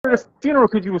to the funeral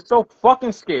because you were so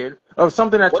fucking scared of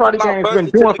something that What does Charlie my Gang's birth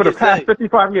been doing for the certificate past say?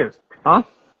 55 years. Huh?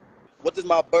 What does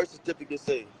my birth certificate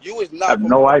say? You is I not have from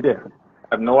no Boston. idea.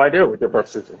 I have no idea what your birth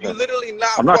certificate You says. literally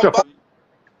not I'm not from sure. Boston.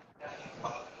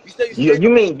 You say you stayed in You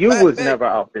the mean you Back was Bay. never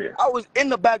out there? I was in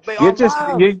the Back Bay You're all just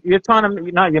live. you're trying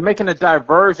to you're making a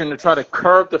diversion to try to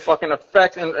curb the fucking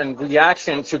effect and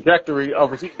reaction trajectory of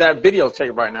that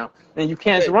videotape right now, and you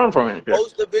can't Okay, run from it.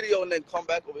 post the video and then come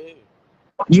back over here.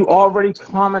 You already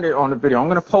commented on the video. I'm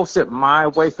gonna post it my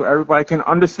way so everybody can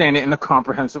understand it in a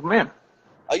comprehensive manner.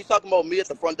 Are you talking about me at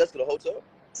the front desk of the hotel?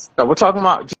 So we're talking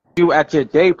about you at your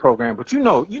day program, but you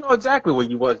know exactly where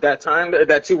you was that time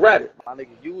that you ratted. My nigga,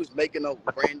 you was making up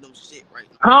random shit right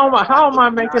now. How am I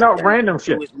It's making not up gangster. random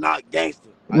shit? You is not gangster.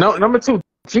 I No, know you. number two,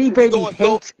 G You Baby going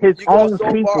so hates his you going own so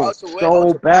far people out your way, out so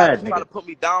your path, bad, you trying nigga. to put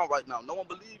me down right now. No one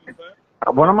believe you,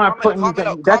 man. What am I putting you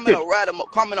down? That's it.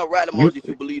 Comment a rat You emoji if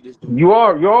you believe this, dude.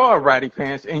 you're a ratty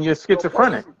pants and you're Yo,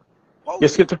 schizophrenic. You're post it.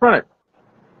 schizophrenic.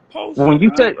 Post When it,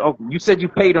 you man. said you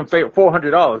paid him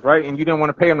 $400, right? And you didn't want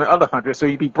to pay him the other $100, so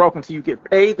you'd be broke until you get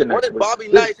paid the What next did week. Bobby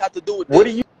Nice have to do with What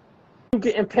are this? you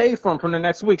getting paid from the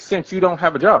next week since you don't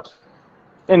have a job?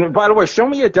 And by the way, show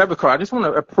me your debit card. I just want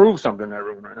to approve something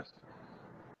there, man.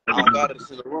 I don't got it.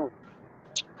 It's in the room.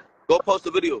 Go post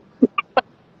the video.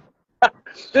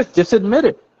 Just admit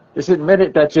it. Just admit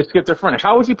it that you're schizophrenic.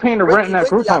 How was you paying the rent in that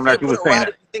group I home that can't you put was a paying rat.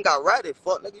 at? You think I ratted?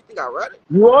 Fuck, nigga. You think I ratted?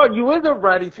 You is a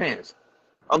ratty pants.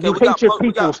 Okay, You hate your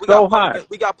people so hard.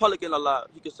 We got Pelican alive.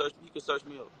 He can search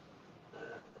me up.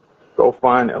 Go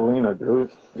find Alina,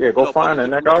 dude. Yeah, go find her,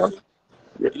 nigga.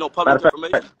 Yeah. You know public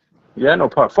information? Yeah, no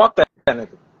part. Fuck that nigga.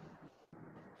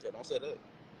 Yeah, don't say that.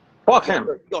 Fuck him.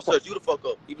 You gonna search you the fuck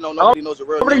up, even though nobody knows your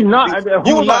real name.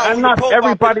 I knocked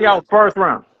everybody out first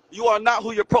round. You are not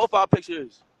who your profile picture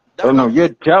is. Oh no, you're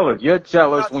jealous. You're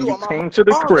jealous when you came to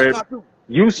the crib.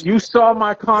 You saw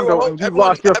my condo and you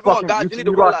lost your fucking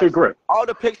you lost your grip. All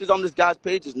the pictures on this guy's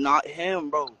page is not him,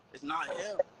 bro. It's not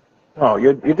him. Oh,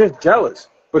 you're just jealous.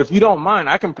 But if you don't mind,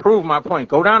 I can prove my point.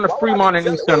 Go down to Fremont and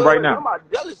Eastern right now.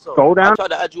 Go down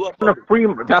to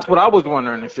Fremont. That's what I was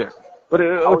wondering and shit. But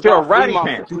if you're a ratty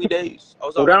pants, 3 days.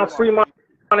 go down Fremont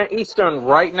and Eastern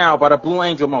right now by the Blue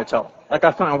Angel Motel. I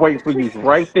got something waiting for you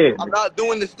right there. I'm not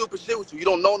doing this stupid shit with you. You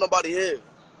don't know nobody here.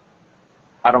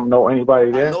 I don't know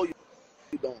anybody there. I know you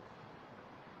don't.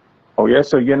 Oh yeah,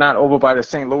 so you're not over by the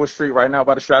St. Louis Street right now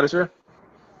by the Stratosphere?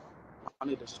 I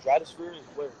need the Stratosphere.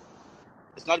 Where?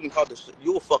 It's not even called the.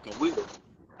 You a fucking weirdo.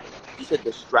 You said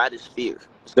the Stratosphere.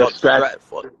 It's called the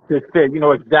Stratosphere. You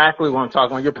know exactly what I'm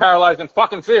talking about. You're paralyzed in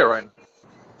fucking fear right now.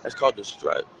 That's called the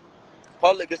Strat.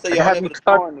 Public say y'all able to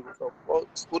spawn niggas. So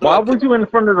why was you in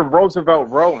front of the Roosevelt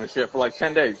Row and shit for like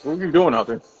 10 days? What were you doing out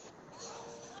there?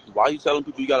 Why are you telling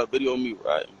people you got a video of me,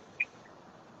 right?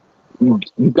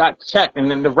 You got checked, and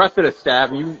then the rest of the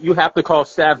staff, you have to call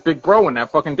staff Big Bro in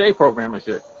that fucking day program and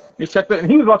shit. You checked it,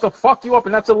 and he was about to fuck you up,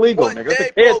 and that's illegal, nigga.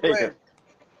 That's a caretaker.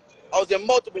 I was in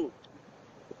multiple.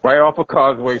 Right off of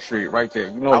Causeway Street, right there.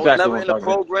 You know exactly what I'm talking about. I was never in a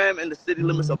program in the city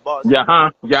limits of Boston. Yeah.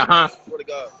 Swear to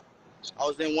God. I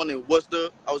was in one in Worcester.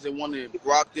 I was in one in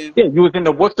Brockton. Yeah, you was in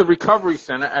the Worcester Recovery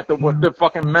Center at the Worcester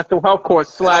fucking mental health court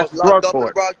 / drug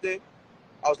court.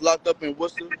 I was locked up in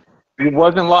Worcester. You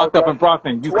wasn't locked up in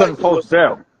Brockton. You couldn't post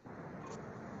bail.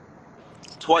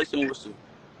 Twice in Worcester.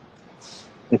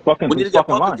 You fucking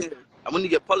lying. And when you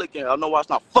get Pelican, I know why it's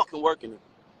not fucking working.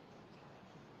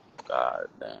 God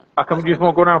damn. How come you just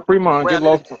won't go down Fremont and get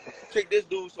lost? Kick this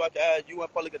dude so I can add you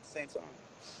and Pelican at the same time.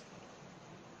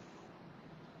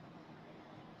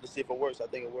 Let's see if it works. I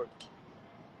think it works.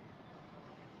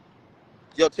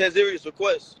 Yo, Tanzerius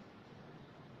request.